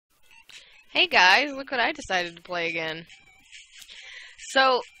Hey guys, look what I decided to play again.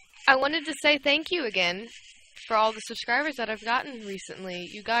 So, I wanted to say thank you again for all the subscribers that I've gotten recently.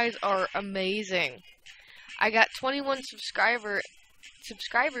 You guys are amazing. I got 21 subscribers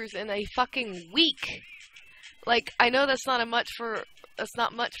in a fucking week. Like, I know that's not much for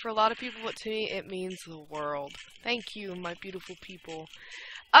a lot of people, but to me it means the world. Thank you, my beautiful people.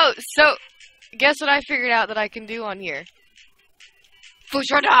 Oh, so guess what I figured out that I can do on here?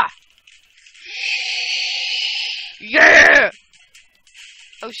 Fushada! Yeah!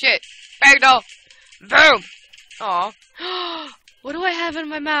 Oh shit. Bagdoll! Boom! Aw. What do I have in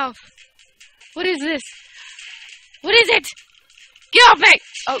my mouth? What is this? What is it? Get off me!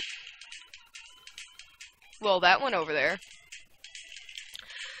 Oh. Well, that went over there.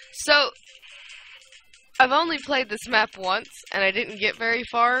 So, I've only played this map once, and I didn't get very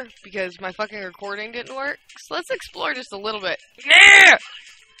far because my fucking recording didn't work. So let's explore just a little bit. Yeah!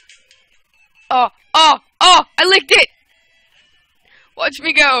 Oh, I licked it! Watch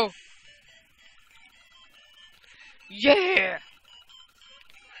me go! Yeah!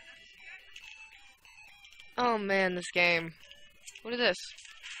 Oh man, this game. What is this?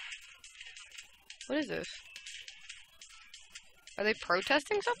 What is this? Are they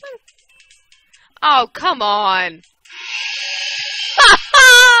protesting something? Oh, come on!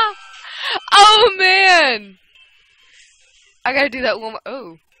 Oh man! I gotta do that one more.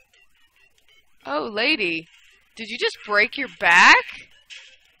 Oh. Oh, lady. Did you just break your back?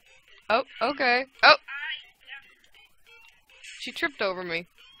 Oh, okay. Oh! She tripped over me.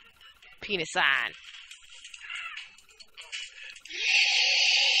 Penis sign.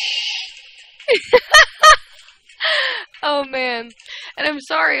 Oh, man. And I'm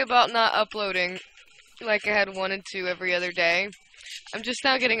sorry about not uploading like I had wanted to every other day. I'm just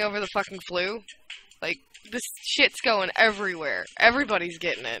now getting over the fucking flu. Like, this shit's going everywhere. Everybody's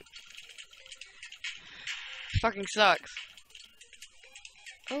getting it. Fucking sucks.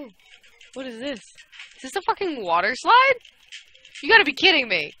 Oh, what is this? Is this a fucking water slide? You gotta be kidding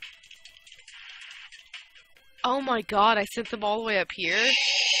me. Oh my god, I sent them all the way up here?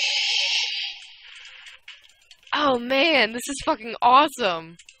 Oh man, this is fucking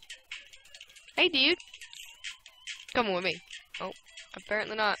awesome. Hey dude. Come with me. Oh,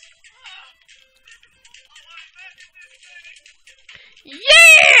 apparently not.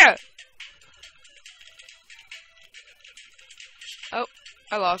 Yeah! Oh,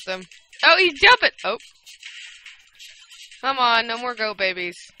 I lost him. Oh, he's jumping! Oh. Come on, no more goat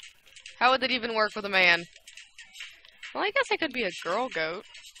babies. How would that even work with a man? Well, I guess I could be a girl goat.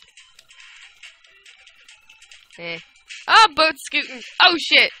 Eh. Oh, boat scooting! Oh,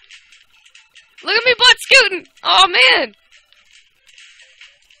 shit! Look at me butt scooting! Oh, man!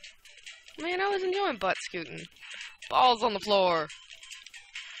 Man, I was enjoying butt scooting. Balls on the floor.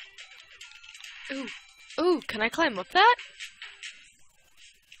 Ooh. Ooh, can I climb up that?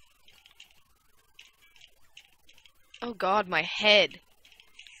 Oh god, my head.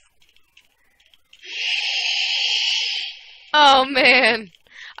 Oh man.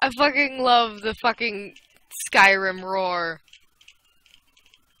 I fucking love the fucking Skyrim roar.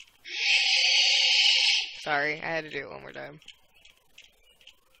 Sorry, I had to do it one more time.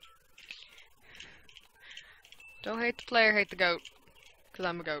 Don't hate the player, hate the goat. 'Cause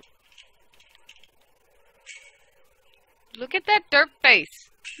I'm a goat. Look at that derp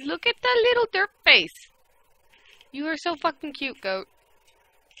face. Look at that little derp face. You are so fucking cute, goat.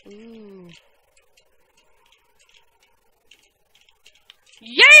 Ooh.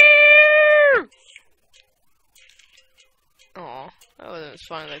 Yeah! Aw, that wasn't as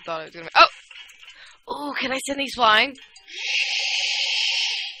fun as I thought it was gonna be. Oh! Ooh, can I send these flying?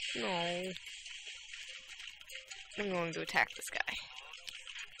 No. I'm going to attack this guy.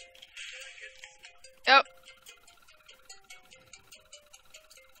 Oh!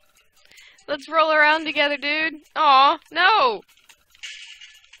 Let's roll around together, dude. Aw, no!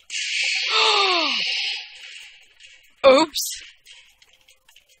 Oops!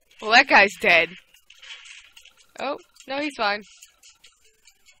 Well, that guy's dead. Oh, no, he's fine.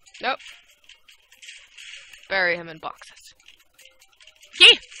 Nope. Bury him in boxes.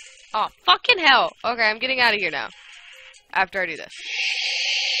 Yeah! Oh, fucking hell. Okay, I'm getting out of here now. After I do this.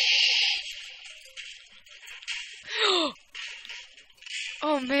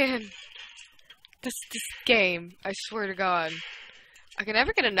 Oh, man. This game, I swear to God. I can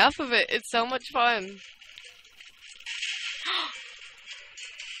never get enough of it. It's so much fun.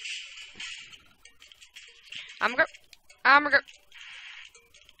 I'm a girl. I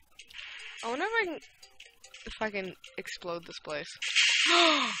wonder if I can explode this place.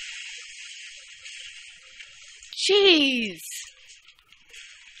 Jeez!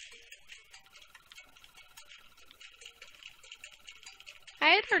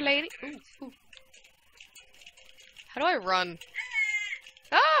 Hi there, lady. Ooh, ooh. How do I run?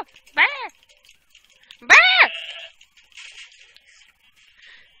 Ah! Bear! Bear!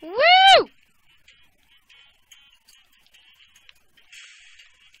 Woo!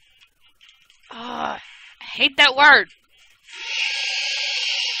 I hate that word.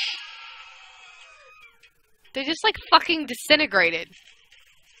 They just like fucking disintegrated.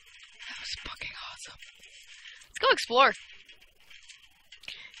 That was fucking awesome. Let's go explore.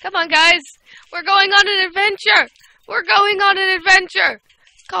 Come on, guys. We're going on an adventure. We're going on an adventure.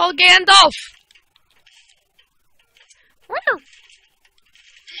 It's called Gandalf. What's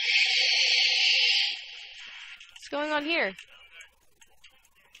going on here?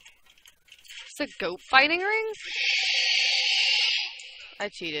 It's a goat fighting ring? I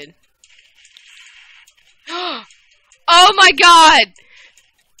cheated. Oh my god!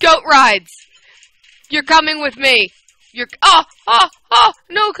 Goat rides! You're coming with me! You're- oh!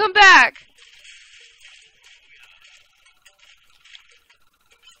 No, come back!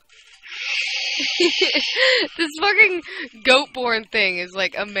 This fucking goat-born thing is,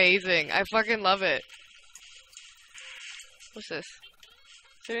 like, amazing. I fucking love it. What's this?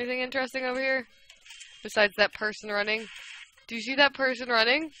 Is there anything interesting over here? Besides that person running? Do you see that person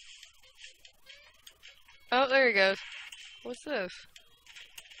running? Oh, there he goes. What's this?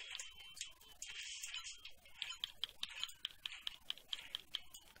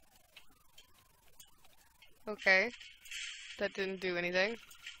 Okay. That didn't do anything.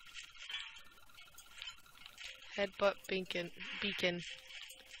 Headbutt beacon.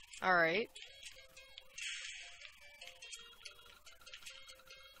 Alright.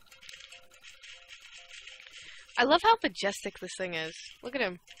 I love how majestic this thing is. Look at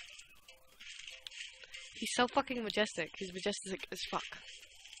him. He's so fucking majestic. He's majestic as fuck.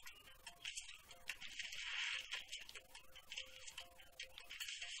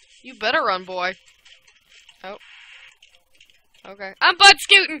 You better run, boy. Oh. Okay. I'm butt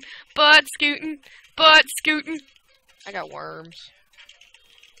scooting! Butt scooting! Butt scooting! I got worms.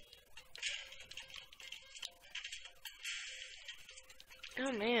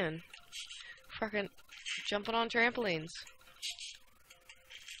 Oh man. Fucking jumping on trampolines.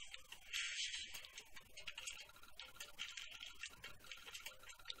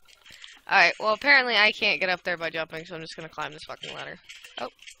 Alright, well apparently I can't get up there by jumping, so I'm just gonna climb this fucking ladder. Oh,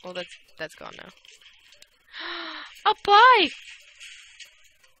 well that's gone now. A pie!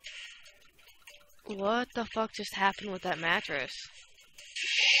 What the fuck just happened with that mattress?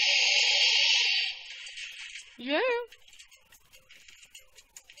 Yeah.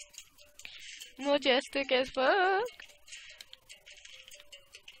 Majestic as fuck.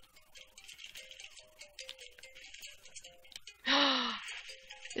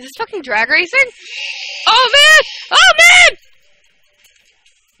 Is this fucking drag racing? Oh man! Oh man!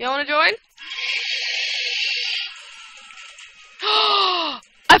 Y'all wanna join?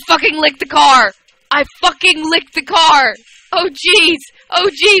 I fucking licked the car! I fucking licked the car! Oh jeez! Oh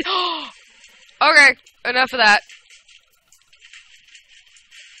jeez! Okay, enough of that.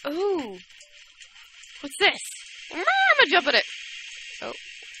 Ooh. What's this? I'm gonna jump at it. Oh.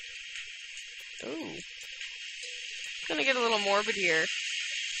 Ooh. Gonna get a little morbid here.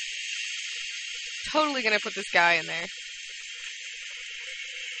 Totally gonna put this guy in there.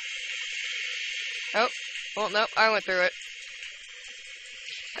 Oh. Well, nope, I went through it.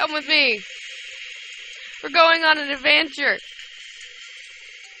 Come with me. We're going on an adventure.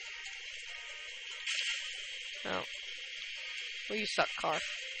 Oh. Well, you suck, car.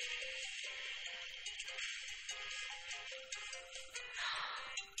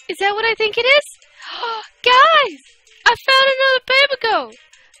 Is that what I think it is? Guys! I found another baby goat!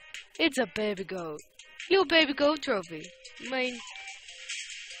 It's a baby goat. Little baby goat trophy. Mine.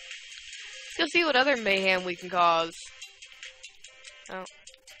 Let's go see what other mayhem we can cause. Oh.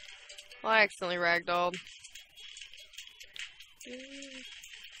 Well, I accidentally ragdolled.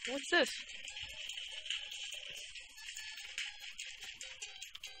 What's this?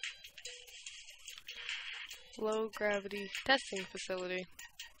 Low gravity testing facility.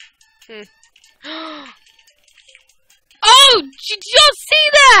 Oh! Did y'all see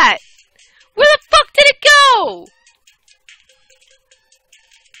that? Where the fuck did it go?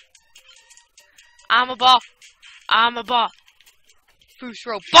 I'm a ball. I'm a ball. FUS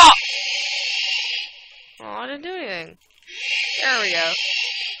robot. Oh, I didn't do anything. There we go.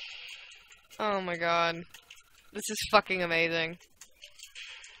 Oh my god. This is fucking amazing.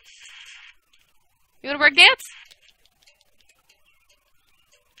 You wanna break dance?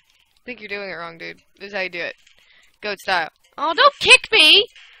 I think you're doing it wrong, dude. This is how you do it. Goat style. Oh, don't kick me!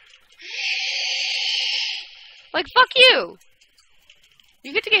 Like, fuck you!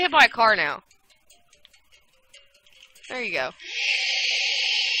 You get to get hit by a car now. There you go.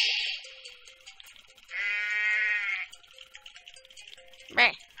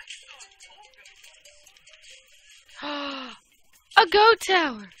 Meh. A goat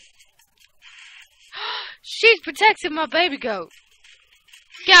tower. She's protecting my baby goat.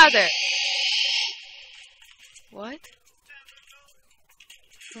 Get out there. What?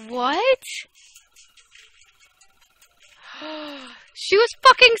 What? She was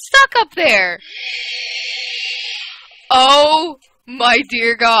fucking stuck up there. Oh my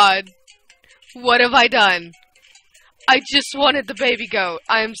dear God. What have I done? I just wanted the baby goat.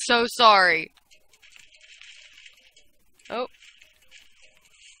 I am so sorry. Oh.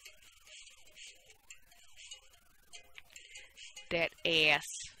 That ass.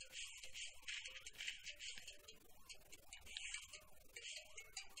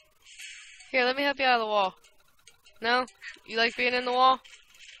 Here, let me help you out of the wall. No? You like being in the wall?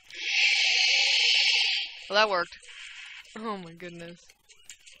 Well, that worked. Oh my goodness.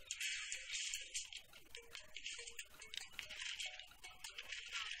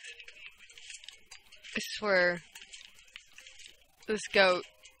 I swear, this goat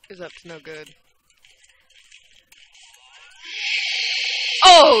is up to no good.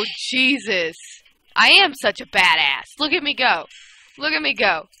 Oh, Jesus! I am such a badass. Look at me go. Look at me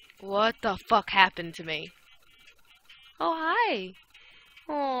go. What the fuck happened to me? Oh, hi.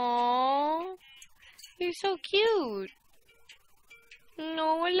 Aww. You're so cute.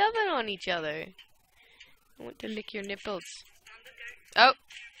 No, we're loving on each other. I want to lick your nipples. Oh.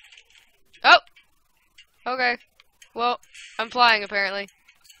 Oh! Okay. Well, I'm flying apparently.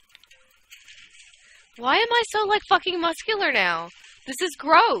 Why am I so, like, fucking muscular now? This is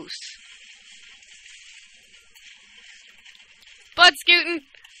gross. Butt scootin'!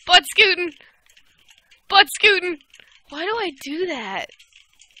 Butt scootin'! Butt scootin'! Why do I do that?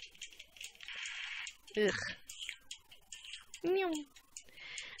 Ugh.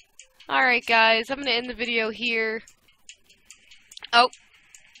 Alright guys, I'm gonna end the video here. Oh.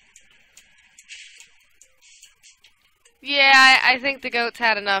 Yeah, I think the goats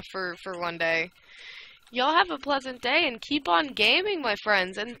had enough for one day. Y'all have a pleasant day and keep on gaming, my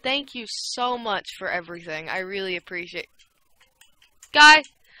friends. And thank you so much for everything. I really appreciate it. Guy,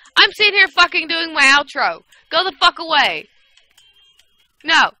 I'm sitting here fucking doing my outro. Go the fuck away.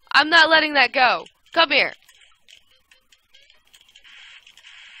 No, I'm not letting that go. Come here.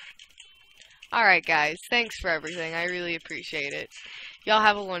 Alright guys, thanks for everything. I really appreciate it. Y'all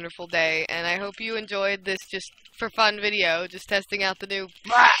have a wonderful day, and I hope you enjoyed this just for fun video, just testing out the new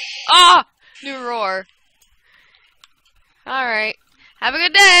new roar. Alright. Have a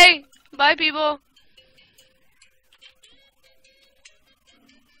good day. Bye people.